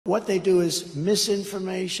What they do is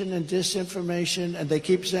misinformation and disinformation, and they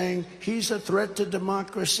keep saying, he's a threat to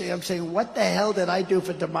democracy. I'm saying, what the hell did I do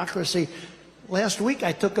for democracy? Last week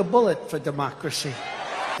I took a bullet for democracy.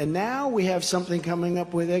 And now we have something coming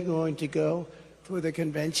up where they're going to go for the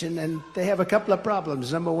convention, and they have a couple of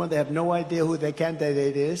problems. Number one, they have no idea who their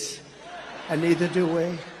candidate is, and neither do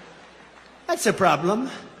we. That's a problem.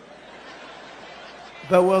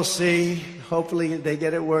 But we'll see. Hopefully they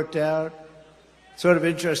get it worked out. Sort of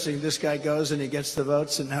interesting, this guy goes and he gets the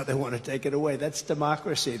votes and now they want to take it away. That's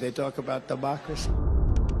democracy. They talk about democracy.